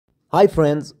Hi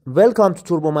friends, welcome to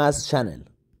Turbo Maths channel.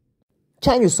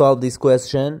 Can you solve this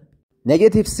question?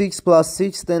 Negative 6 plus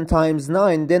 6 then times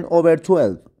 9 then over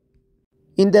 12.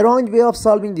 In the wrong way of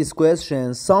solving this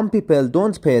question, some people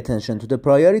don't pay attention to the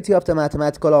priority of the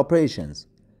mathematical operations.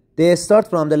 They start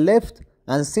from the left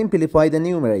and simplify the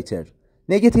numerator.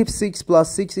 Negative 6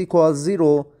 plus 6 equals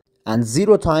 0 and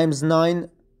 0 times 9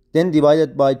 then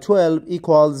divided by 12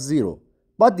 equals 0.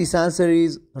 But this answer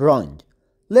is wrong.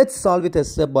 Let's solve it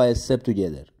step by step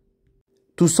together.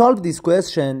 To solve this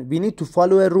question, we need to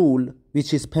follow a rule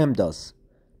which is PEMDAS.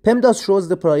 PEMDAS shows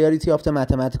the priority of the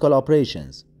mathematical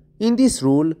operations. In this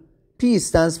rule, P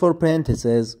stands for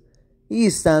parentheses, E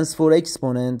stands for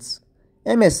exponents,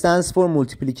 M stands for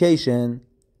multiplication,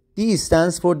 D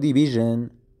stands for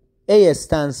division, A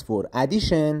stands for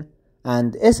addition,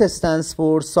 and S stands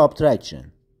for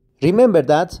subtraction. Remember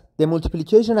that the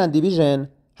multiplication and division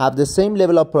have the same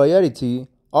level of priority.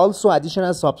 Also, addition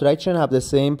and subtraction have the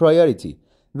same priority.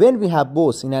 When we have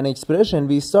both in an expression,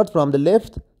 we start from the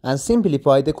left and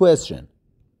simplify the question.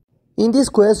 In this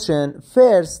question,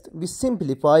 first we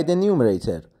simplify the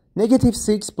numerator. Negative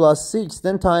 6 plus 6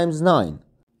 then times 9.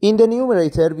 In the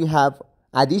numerator, we have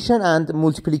addition and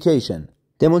multiplication.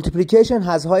 The multiplication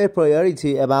has higher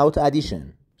priority about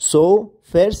addition. So,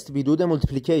 first we do the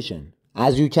multiplication.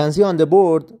 As you can see on the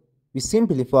board, we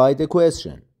simplify the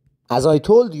question. As I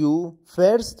told you,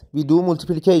 first we do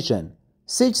multiplication.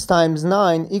 6 times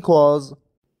 9 equals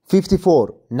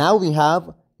 54. Now we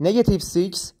have negative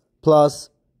 6 plus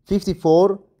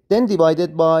 54 then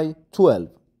divided by 12.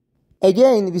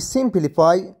 Again we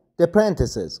simplify the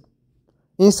parentheses.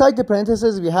 Inside the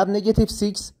parentheses we have negative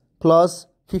 6 plus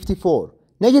 54.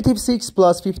 Negative 6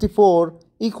 plus 54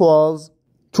 equals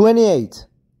 28.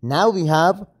 Now we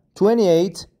have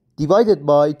 28 divided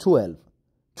by 12.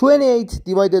 28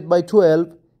 divided by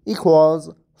 12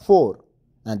 equals 4.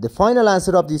 And the final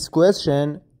answer of this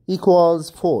question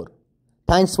equals 4.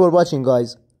 Thanks for watching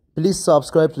guys. Please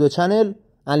subscribe to the channel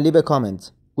and leave a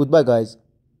comment. Goodbye guys.